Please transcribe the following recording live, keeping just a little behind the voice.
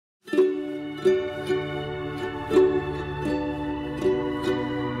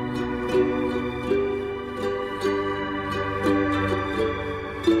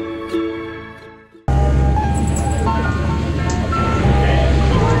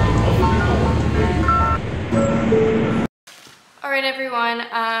Alright everyone,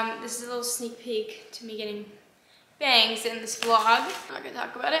 this is a little sneak peek to me getting bangs in this vlog. I'm not gonna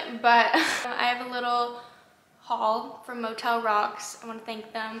talk about it, but I have a little haul from Motel Rocks. I want to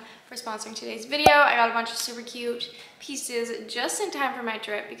thank them for sponsoring today's video. I got a bunch of super cute pieces just in time for my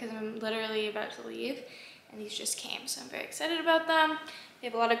trip because I'm literally about to leave and these just came, so I'm very excited about them. They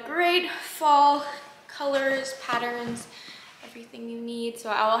have a lot of great fall colors, patterns, everything you need, so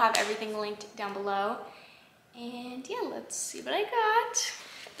I will have everything linked down below. And yeah, let's see what I got.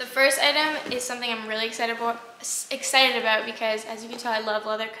 The first item is something I'm really excited about because, as you can tell, I love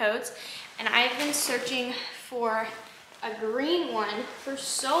leather coats, and I've been searching for a green one for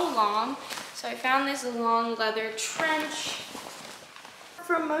so long. So I found this long leather trench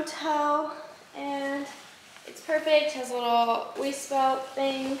from Motel, and it's perfect. It has a little waist belt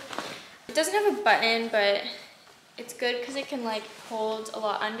thing. It doesn't have a button, but it's good because it can like hold a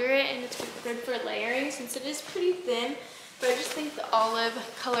lot under it, and it's good for layering since it is pretty thin. But I just think the olive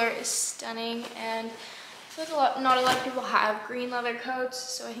color is stunning, and I feel like not a lot of people have green leather coats,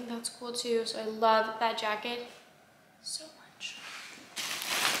 so I think that's cool too. So I love that jacket so much.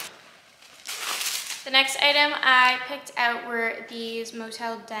 The next item I picked out were these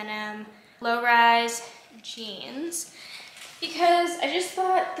Motel denim low-rise jeans, because I just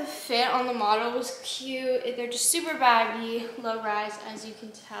thought the fit on the model was cute. They're just super baggy, low-rise, as you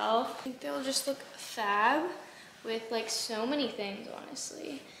can tell. I think they'll just look fab with like so many things,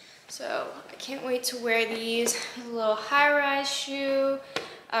 honestly. So I can't wait to wear these. A little high-rise shoe,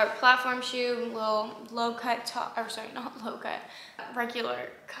 or platform shoe, little low-cut top, or sorry, not low-cut,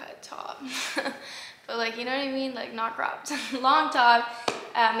 regular cut top. But like, you know what I mean? Like not cropped. Long top,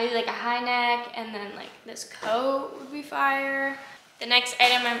 maybe like a high neck, and then like this coat would be fire. The next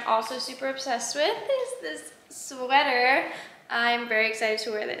item I'm also super obsessed with is this sweater. I'm very excited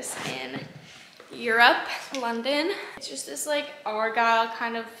to wear this in Europe, London. It's just this like argyle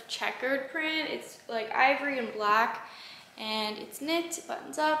kind of checkered print. It's like ivory and black, and it's knit, it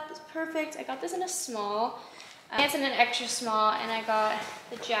buttons up, it's perfect. I got this in a small. It's in an extra small, and I got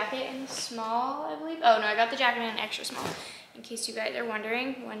the jacket in small, I believe. Oh no, I got the jacket in an extra small, in case you guys are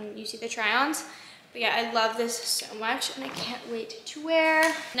wondering when you see the try-ons. But yeah, I love this so much, and I can't wait to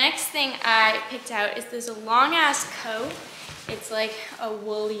wear. Next thing I picked out is this long-ass coat. It's like a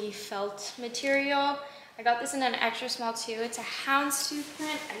woolly felt material. I got this in an extra small too. It's a houndstooth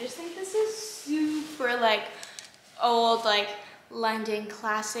print. I just think this is super like old, like London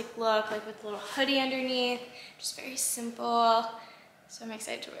classic look, like with a little hoodie underneath. Just very simple. So I'm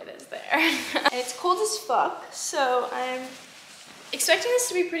excited to wear this there. And it's cold as fuck, so I'm expecting this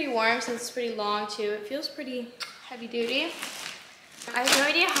to be pretty warm since it's pretty long too. It feels pretty heavy duty. I have no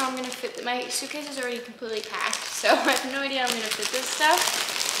idea how I'm gonna fit. My suitcase is already completely packed, so I have no idea how I'm gonna fit this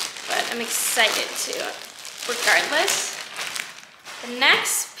stuff, but I'm excited to, regardless. The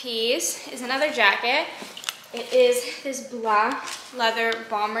next piece is another jacket. It is this black leather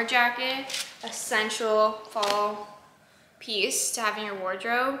bomber jacket, essential fall piece to have in your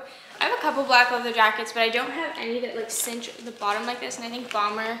wardrobe. I have a couple black leather jackets, but I don't have any that like cinch the bottom like this, and I think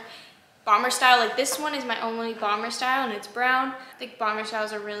bomber style, like this one is my only bomber style, and it's brown. I think bomber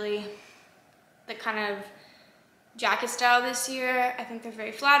styles are really the kind of jacket style this year. I think they're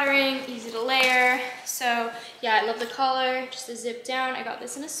very flattering, easy to layer. So yeah, I love the color, just the zip down. I got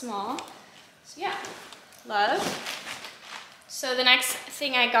this in a small, so yeah, love. So the next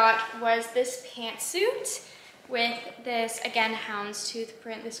thing I got was this pantsuit with this, again, houndstooth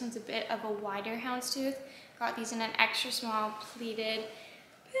print. This one's a bit of a wider houndstooth. Got these in an extra small pleated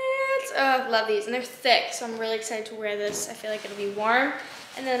pants. Oh, love these, and they're thick, so I'm really excited to wear this. I feel like it'll be warm.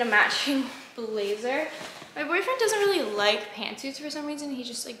 And then a matching blazer. My boyfriend doesn't really like pantsuits for some reason. He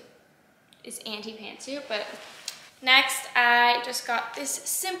just like is anti-pantsuit. But next, I just got this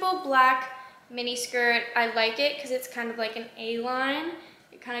simple black mini skirt. I like it because it's kind of like an A-line.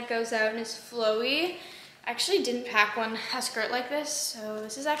 It kind of goes out and is flowy. I actually didn't pack a skirt like this, so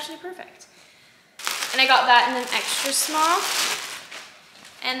this is actually perfect. And I got that in an extra small.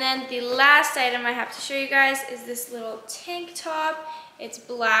 And then the last item I have to show you guys is this little tank top. It's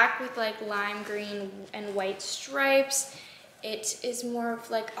black with like lime green and white stripes. It is more of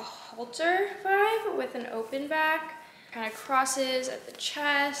like a halter vibe with an open back. Kind of crosses at the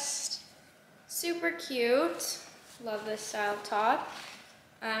chest. Super cute. Love this style of top.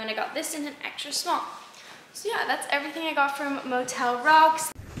 And I got this in an extra small. So yeah, that's everything I got from Motel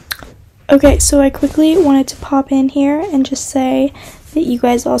Rocks. Okay, so I quickly wanted to pop in here and just say that you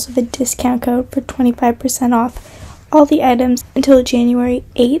guys also have a discount code for 25% off all the items until January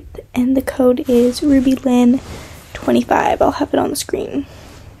 8th, and the code is RubyLynn25. I'll have it on the screen.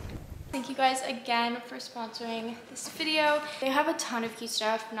 Thank you guys again for sponsoring this video. They have a ton of cute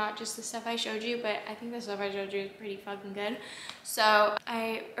stuff, not just the stuff I showed you, but I think the stuff I showed you is pretty fucking good. So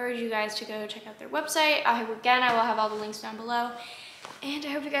I urge you guys to go check out their website. I will have all the links down below. And I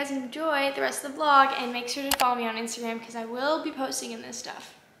hope you guys enjoy the rest of the vlog, and make sure to follow me on Instagram because I will be posting in this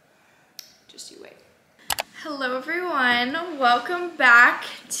stuff. Just you wait. Hello everyone, welcome back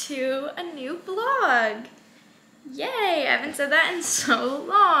to a new vlog. Yay, I haven't said that in so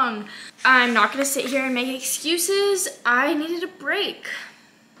long. I'm not gonna sit here and make excuses. I needed a break.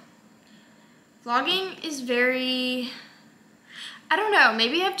 Vlogging is very, I don't know,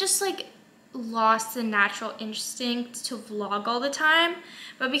 maybe I've just like lost the natural instinct to vlog all the time,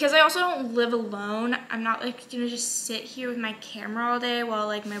 but because I also don't live alone, I'm not like gonna just sit here with my camera all day while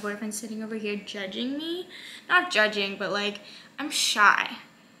like my boyfriend's sitting over here judging me. Not judging, but like I'm shy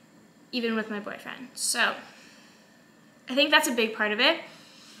even with my boyfriend, so I think that's a big part of it.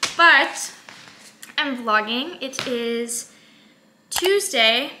 But I'm vlogging. It is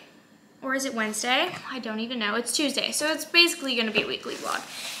Tuesday, or is it Wednesday? I don't even know. It's Tuesday, so it's basically gonna be a weekly vlog.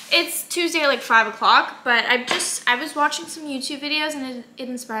 It's Tuesday at like 5 o'clock, but I was watching some YouTube videos and it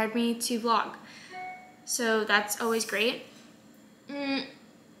inspired me to vlog. So that's always great. Ow.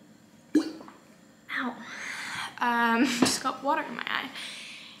 Just got water in my eye.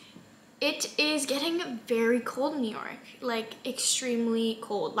 It is getting very cold in New York, like extremely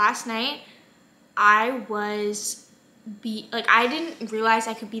cold. Last night, I didn't realize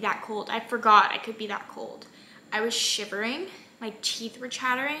I could be that cold. I forgot I could be that cold. I was shivering. My teeth were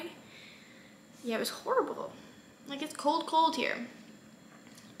chattering. Yeah, it was horrible. Like, it's cold here.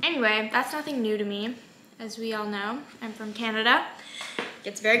 Anyway, that's nothing new to me. As we all know, I'm from Canada. It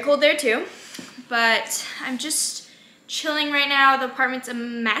gets very cold there too. But I'm just chilling right now. The apartment's a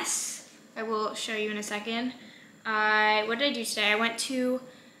mess. I will show you in a second. What did I do today? I went to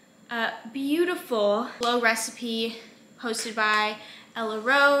a beautiful Glow recipe hosted by Ella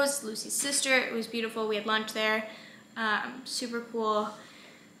Rose, Lucy's sister. It was beautiful. We had lunch there. Super cool.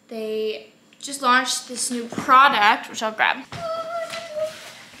 They just launched this new product, which I'll grab.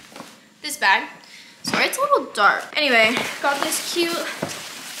 This bag. Sorry, it's a little dark. Anyway, got this cute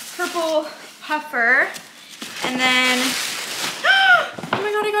purple puffer, and then, oh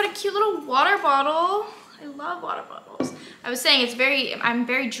my god, I got a cute little water bottle. I love water bottles. I was saying I'm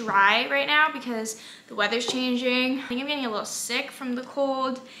very dry right now because the weather's changing. I think I'm getting a little sick from the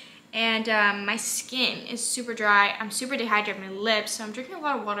cold. And my skin is super dry. I'm super dehydrated, my lips, so I'm drinking a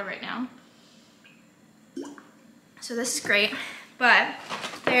lot of water right now. So this is great. But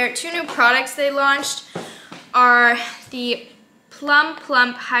their two new products they launched are the Plum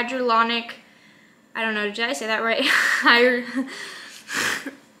Hyaluronic, I don't know, did I say that right?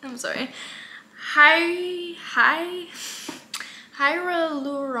 I'm sorry. Hyaluronic.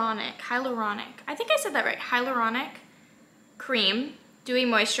 I think I said that right. Hyaluronic cream. Dewy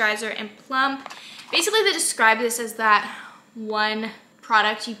moisturizer and plump. Basically they describe this as that one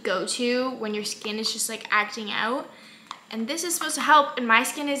product you go to when your skin is just like acting out, and this is supposed to help, and my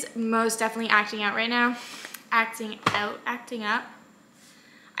skin is most definitely acting out right now. Acting up.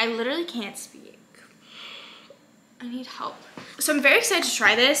 I literally can't speak. I need help. So I'm very excited to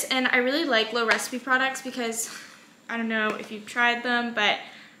try this, and I really like Glow recipe products because I don't know if you've tried them, but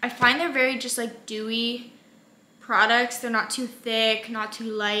I find they're very just like dewy products. They're not too thick, not too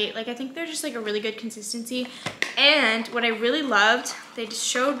light. Like, I think they're just like a really good consistency. And what I really loved, they just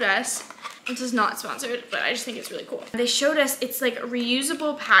showed us, this is not sponsored, but I just think it's really cool. They showed us it's like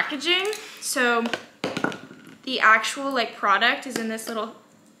reusable packaging. So the actual like product is in this little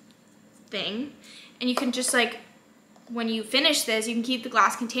thing, and you can just like, when you finish this, you can keep the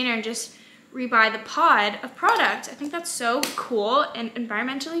glass container and just rebuy the pod of product. I think that's so cool and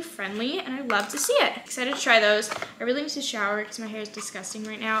environmentally friendly, and I love to see it. Excited to try those. I really need to shower because my hair is disgusting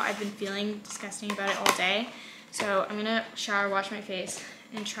right now. I've been feeling disgusting about it all day. So I'm gonna shower, wash my face,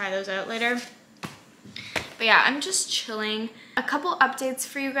 and try those out later. But yeah, I'm just chilling. A couple updates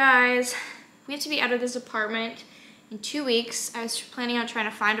for you guys. We have to be out of this apartment in 2 weeks. I was planning on trying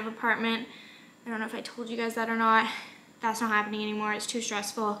to find an apartment. I don't know if I told you guys that or not. That's not happening anymore. It's too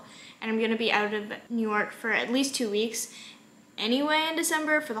stressful. And I'm gonna be out of New York for at least 2 weeks anyway in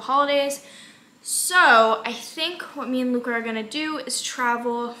December for the holidays. So I think what me and Luca are gonna do is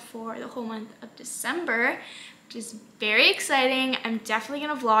travel for the whole month of December, which is very exciting. I'm definitely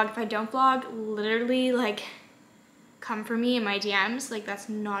gonna vlog. If I don't vlog, literally like come for me in my DMs. Like, that's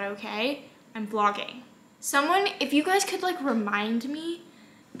not okay. I'm vlogging. Someone, if you guys could like remind me,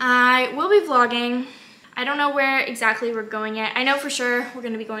 I will be vlogging. I don't know where exactly we're going yet. I know for sure we're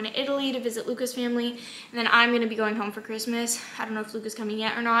gonna be going to Italy to visit Luca's family, and then I'm gonna be going home for Christmas. I don't know if Luca's coming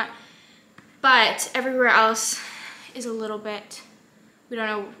yet or not. but everywhere else is a little bit, we don't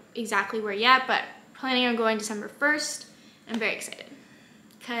know exactly where yet, but planning on going December 1st. I'm very excited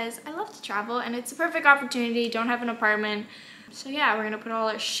because I love to travel and it's a perfect opportunity. Don't have an apartment. So yeah, we're gonna put all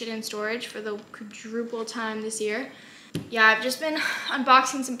our shit in storage for the quadruple time this year. Yeah, I've just been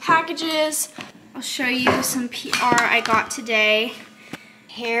unboxing some packages. I'll show you some PR I got today.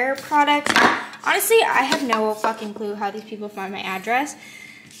 Hair products. Honestly, I have no fucking clue how these people find my address.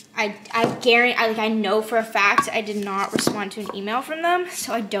 I guarantee, I know for a fact I did not respond to an email from them,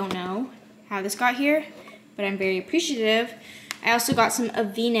 so I don't know how this got here, but I'm very appreciative. I also got some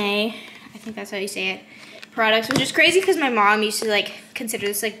Avene, I think that's how you say it, products, which is crazy because my mom used to like consider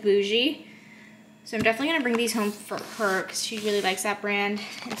this like bougie. So I'm definitely gonna bring these home for her because she really likes that brand.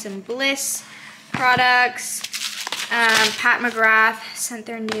 And some Bliss products. Pat McGrath sent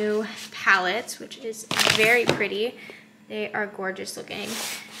their new palettes, which is very pretty. They are gorgeous looking.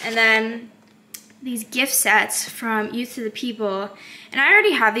 And then these gift sets from Youth to the People. And I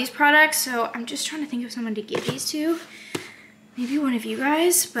already have these products, so I'm just trying to think of someone to give these to. Maybe one of you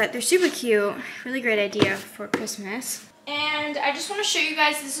guys, but they're super cute. Really great idea for Christmas. And I just want to show you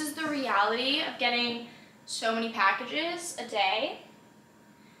guys, this is the reality of getting so many packages a day.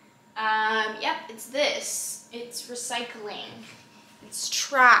 Yep, it's this. It's recycling. It's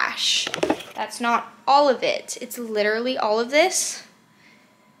trash. That's not all of it. It's literally all of this.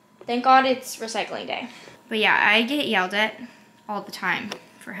 Thank God it's recycling day. But yeah, I get yelled at all the time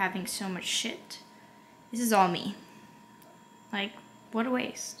for having so much shit. This is all me. Like, what a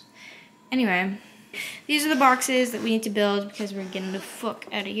waste. Anyway, these are the boxes that we need to build because we're getting the fuck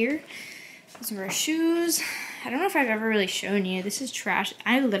out of here. Some of our shoes. I don't know if I've ever really shown you. This is trash.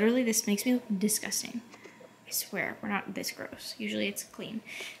 This makes me look disgusting. I swear, we're not this gross. Usually it's clean.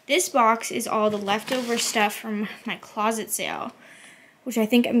 This box is all the leftover stuff from my closet sale, which I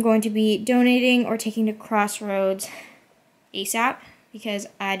think I'm going to be donating or taking to Crossroads ASAP because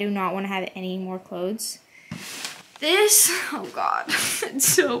I do not want to have any more clothes. This, oh God, it's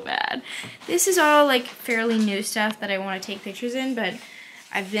so bad. This is all like fairly new stuff that I want to take pictures in, but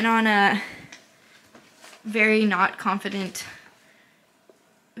I've been on a very not confident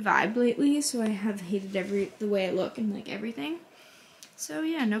vibe lately, so I have hated the way I look and like everything. So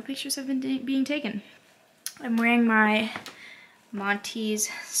yeah, no pictures have been being taken. I'm wearing my Monty's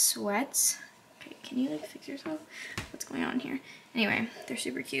sweats. Okay, can you like fix yourself? What's going on here? Anyway, they're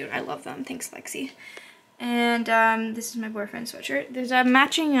super cute. I love them. Thanks, Lexi. And this is my boyfriend's sweatshirt. There's a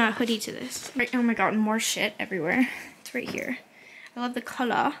matching hoodie to this. Oh my God, more shit everywhere. It's right here. I love the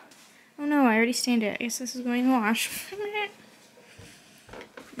color. Oh no, I already stained it. I guess this is going to wash.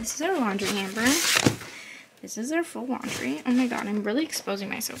 This is our laundry hamper. This is our full laundry. Oh my God, I'm really exposing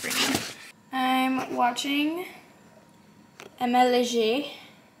myself right now. I'm watching Emma Leger,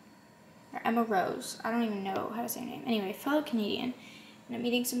 or Emma Rose. I don't even know how to say her name. Anyway, fellow Canadian. And I'm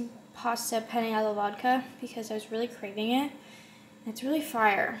eating some pasta penne alla vodka because I was really craving it. And it's really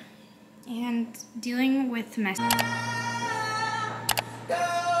fire. And dealing with mess.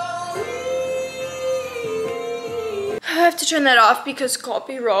 I have to turn that off because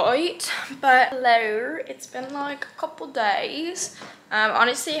copyright. But hello, it's been like a couple days.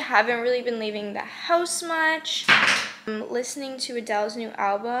 Honestly, I haven't really been leaving the house much. I'm listening to Adele's new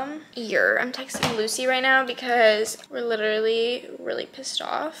album. I'm texting Lucy right now because we're literally really pissed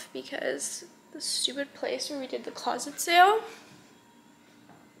off because the stupid place where we did the closet sale,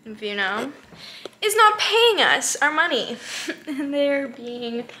 if you know, is not paying us our money. And they're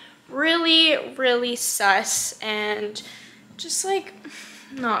being really, really sus and just like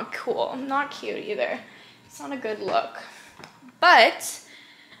not cool, not cute either. It's not a good look. But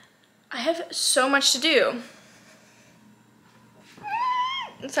I have so much to do.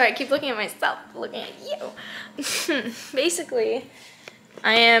 Sorry, I keep looking at myself, looking at you. Basically,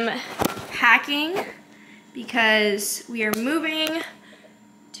 I am packing because we are moving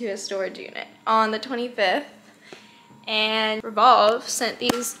to a storage unit on the 25th. And Revolve sent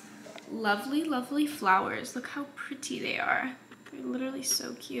these lovely, lovely flowers. Look how pretty they are. They're literally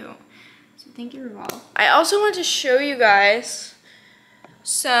so cute. So thank you, Revolve. I also want to show you guys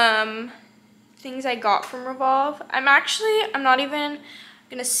some things I got from Revolve. I'm not even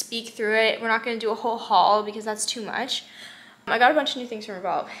gonna speak through it. We're not gonna do a whole haul because that's too much. I got a bunch of new things from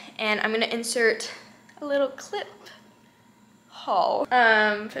Revolve and I'm gonna insert a little clip haul.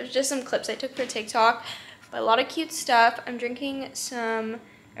 Just some clips I took for TikTok, but a lot of cute stuff. I'm drinking some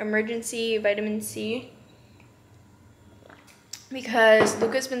emergency vitamin C because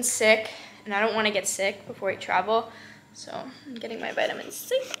Luca's been sick and I don't want to get sick before we travel, so I'm getting my vitamin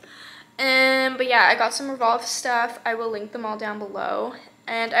C. But yeah, I got some Revolve stuff. I will link them all down below.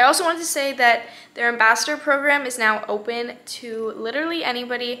 And I also wanted to say that their ambassador program is now open to literally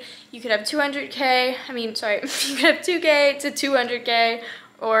anybody. You could have 200K, you could have 2K to 200K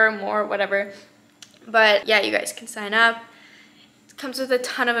or more, whatever. But yeah, you guys can sign up. It comes with a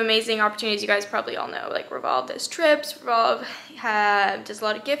ton of amazing opportunities. You guys probably all know, like Revolve does trips, Revolve does a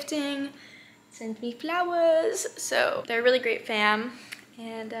lot of gifting, sends me flowers. So they're a really great fam.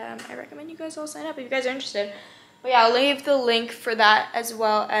 And I recommend you guys all sign up if you guys are interested. But yeah, I'll leave the link for that as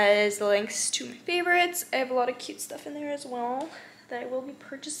well as the links to my favorites. I have a lot of cute stuff in there as well that I will be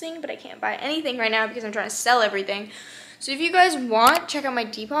purchasing, but I can't buy anything right now because I'm trying to sell everything. So if you guys want, check out my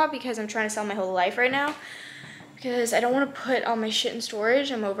Depop because I'm trying to sell my whole life right now. Because I don't want to put all my shit in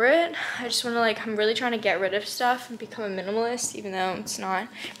storage. I'm over it. I just want to I'm really trying to get rid of stuff and become a minimalist, even though it's not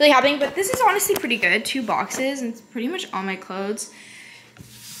really happening. But this is honestly pretty good. 2 boxes and it's pretty much all my clothes.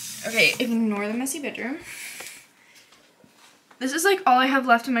 Okay, ignore the messy bedroom. This is all I have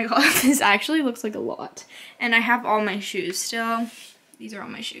left in my closet. This actually looks like a lot. And I have all my shoes still. These are all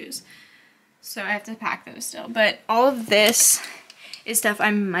my shoes. So I have to pack those still. But all of this is stuff I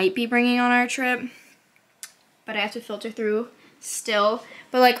might be bringing on our trip. But I have to filter through still.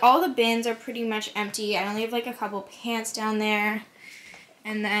 But all the bins are pretty much empty. I only have a couple pants down there.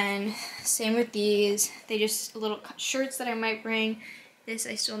 And then same with these. They just little shirts that I might bring. This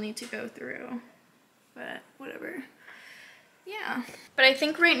I still need to go through. But whatever. Yeah, but I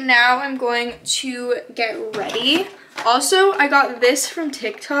think right now I'm going to get ready. Also, I got this from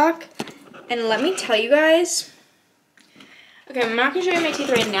TikTok, and let me tell you guys. Okay, I'm not gonna show you my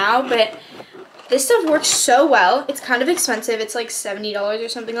teeth right now, but this stuff works so well. It's kind of expensive. It's $70 or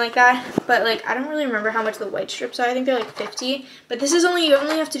something like that. But I don't really remember how much the white strips are. I think they're 50. But this is you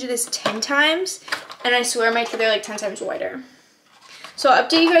only have to do this 10 times, and I swear my teeth are 10 times whiter. So I'll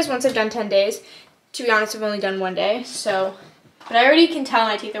update you guys once I've done 10 days. To be honest, I've only done 1 day, so. But I already can tell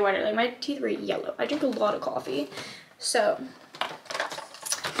my teeth are whiter. My teeth were yellow. I drink a lot of coffee. So,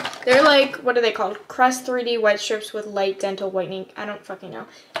 they're what are they called? Crest 3D white strips with light dental whitening. I don't fucking know.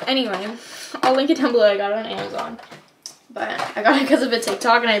 Anyway, I'll link it down below. I got it on Amazon. But I got it because of a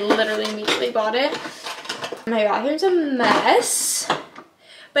TikTok and I literally immediately bought it. My bathroom's a mess.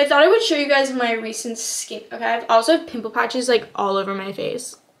 But I thought I would show you guys my recent skin. Okay, I also have pimple patches all over my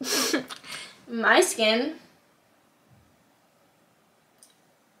face. My skin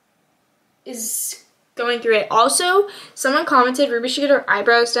is going through it. Also, someone commented Ruby should get her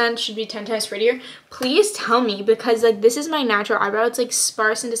eyebrows done, should be 10 times prettier. Please tell me, because this is my natural eyebrow. It's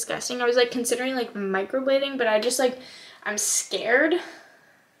sparse and disgusting. I was considering microblading, but I just I'm scared.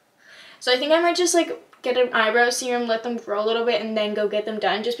 So I think I might just get an eyebrow serum, let them grow a little bit, and then go get them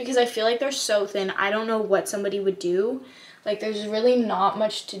done, just because I feel they're so thin. I don't know what somebody would do. There's really not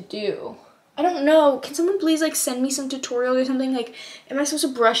much to do. I don't know. Can someone please send me some tutorial or something? Am I supposed to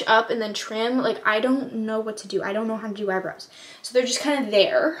brush up and then trim? I don't know what to do. I don't know how to do eyebrows. So they're just kind of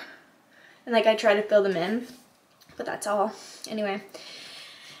there. And I try to fill them in. But that's all. Anyway,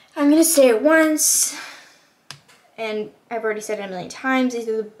 I'm going to say it once. And I've already said it a million times. These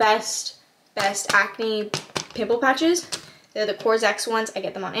are the best acne pimple patches. They're the Core's X ones. I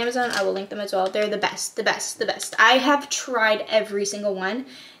get them on Amazon. I will link them as well. They're the best, the best, the best. I have tried every single one.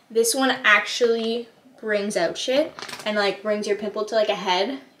 This one actually brings out shit and brings your pimple to a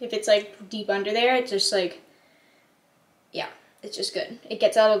head. If it's deep under there, it's just yeah, it's just good. It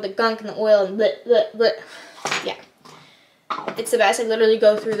gets out all the gunk and the oil and bleh, bleh, bleh. Yeah, it's the best. I literally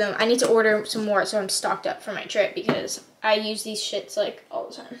go through them. I need to order some more so I'm stocked up for my trip because I use these shits all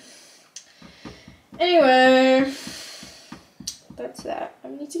the time. Anyway, that's that. I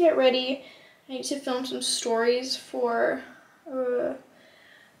need to get ready. I need to film some stories for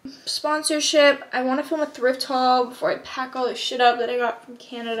sponsorship. I want to film a thrift haul before I pack all this shit up that I got from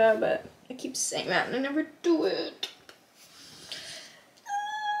Canada, but I keep saying that and I never do it.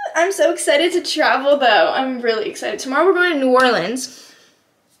 I'm so excited to travel though. I'm really excited. Tomorrow we're going to New Orleans.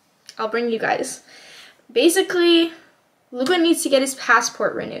 I'll bring you guys. Basically, Luca needs to get his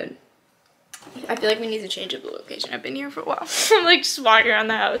passport renewed. I feel we need to change up the location. I've been here for a while. I'm just walking around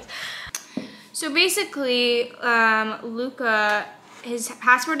the house. So basically, Luca, his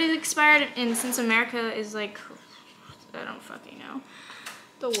passport is expired, and since America is I don't fucking know,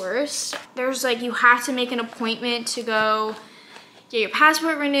 the worst. There's you have to make an appointment to go get your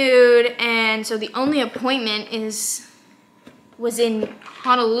passport renewed, and so the only appointment was in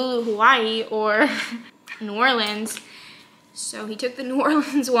Honolulu, Hawaii, or New Orleans. So he took the New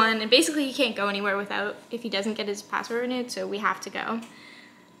Orleans one, and basically he can't go anywhere if he doesn't get his passport renewed, so we have to go.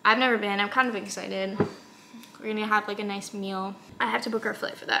 I've never been. I'm kind of excited. We're gonna have a nice meal. I have to book our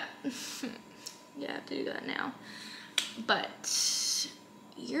flight for that. Yeah, I have to do that now. But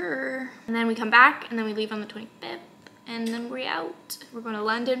year. And then we come back and then we leave on the 25th and then we're out. We're going to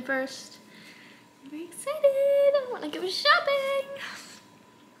London first. I'm very excited. I want to go shopping.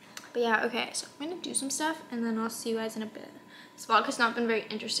 But yeah, okay, so I'm gonna do some stuff and then I'll see you guys in a bit. This vlog has not been very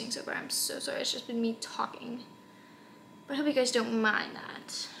interesting so far. I'm so sorry. It's just been me talking. But I hope you guys don't mind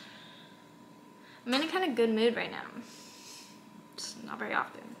that. I'm in a kind of good mood right now. It's not very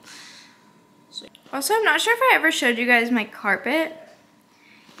often. So. Also, I'm not sure if I ever showed you guys my carpet.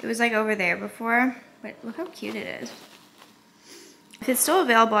 It was like over there before, but look how cute it is. If it's still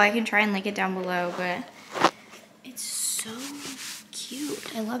available, I can try and link it down below, but it's so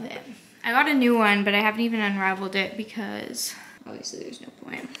cute. I love it. I got a new one, but I haven't even unraveled it because obviously there's no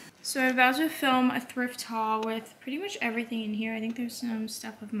point. So I'm about to film a thrift haul with pretty much everything in here. I think there's some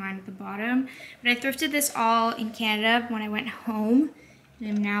stuff of mine at the bottom. But I thrifted this all in Canada when I went home. And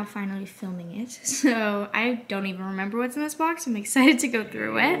I'm now finally filming it. So I don't even remember what's in this box. I'm excited to go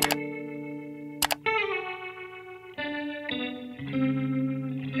through it.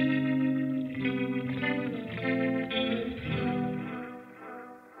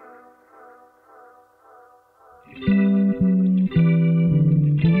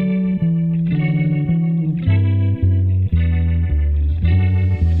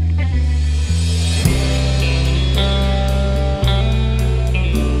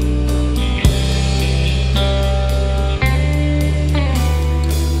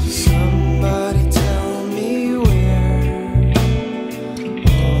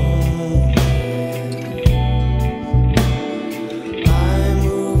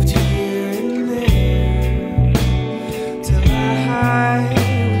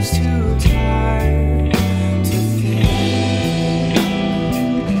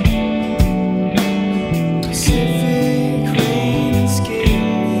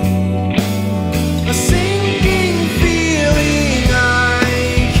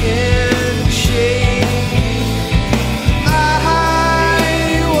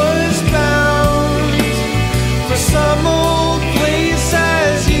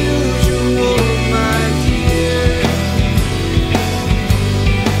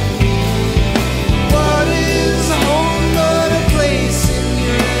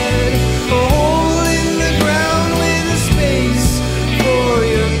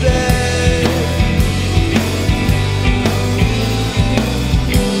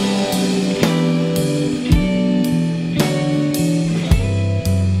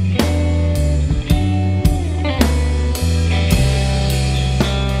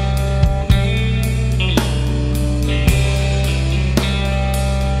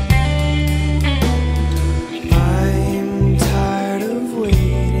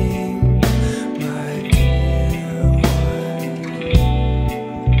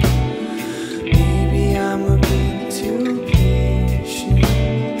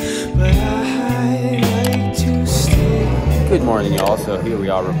 Good morning, y'all. So here we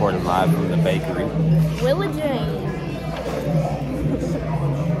are reporting live from the bakery. Willa Jane.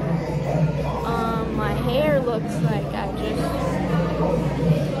 My hair looks like I just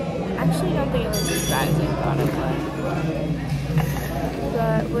actually don't think it looks as bad as I thought it would.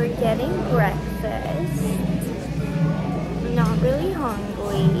 But we're getting breakfast. I'm not really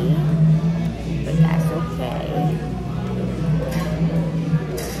hungry, but that's okay.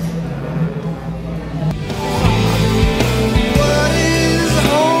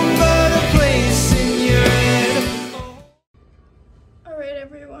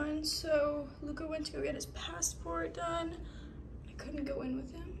 So Luca went to go get his passport done. I couldn't go in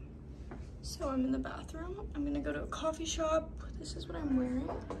with him, so I'm in the bathroom. I'm gonna go to a coffee shop. This is what I'm wearing.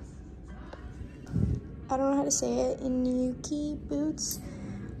 I don't know how to say it. Inuki boots,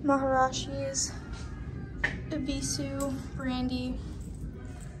 Maharashis, Ibisu, brandy,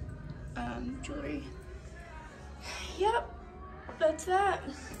 jewelry. Yep, that's that.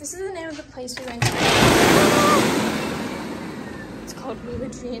 This is the name of the place we went to. It's called Willa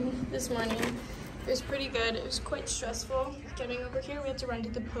Jane this morning. It was pretty good. It was quite stressful getting over here. We had to run to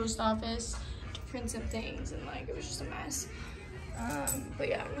the post office to print some things and like it was just a mess. But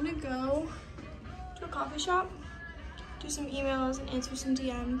yeah, I'm gonna go to a coffee shop, do some emails and answer some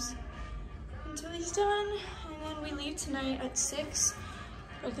DMs until he's done. And then we leave tonight at 6.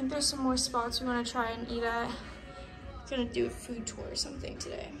 I think there's some more spots we want to try and eat at. I'm gonna do a food tour or something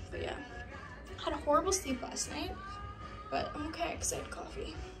today. But yeah, I had a horrible sleep last night. But I'm okay because I had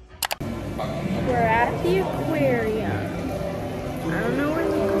coffee. We're at the aquarium. I don't know where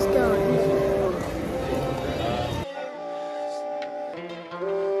Luca's going.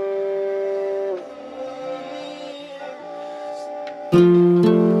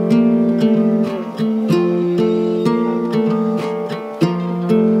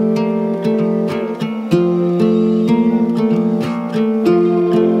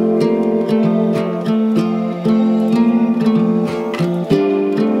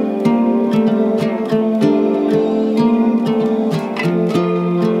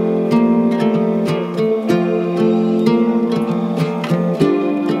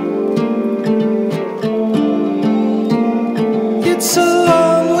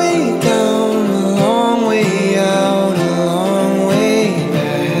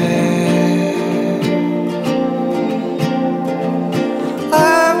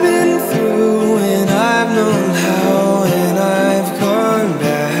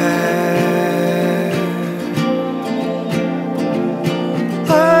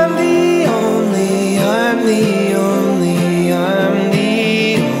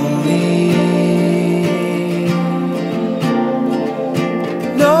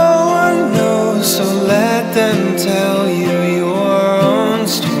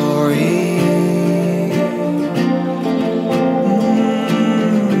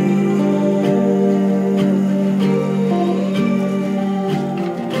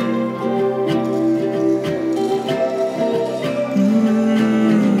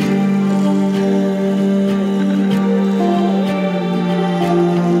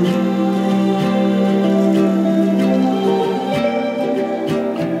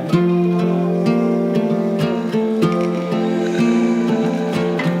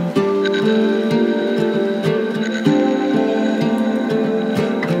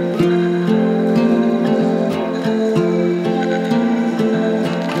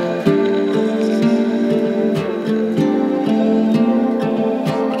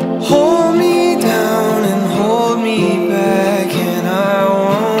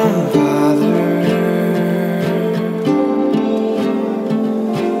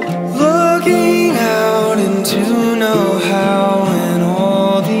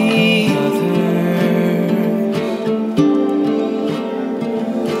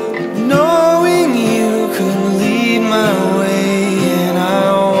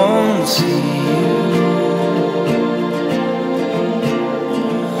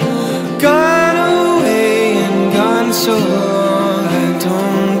 so that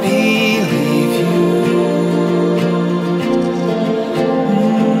don't be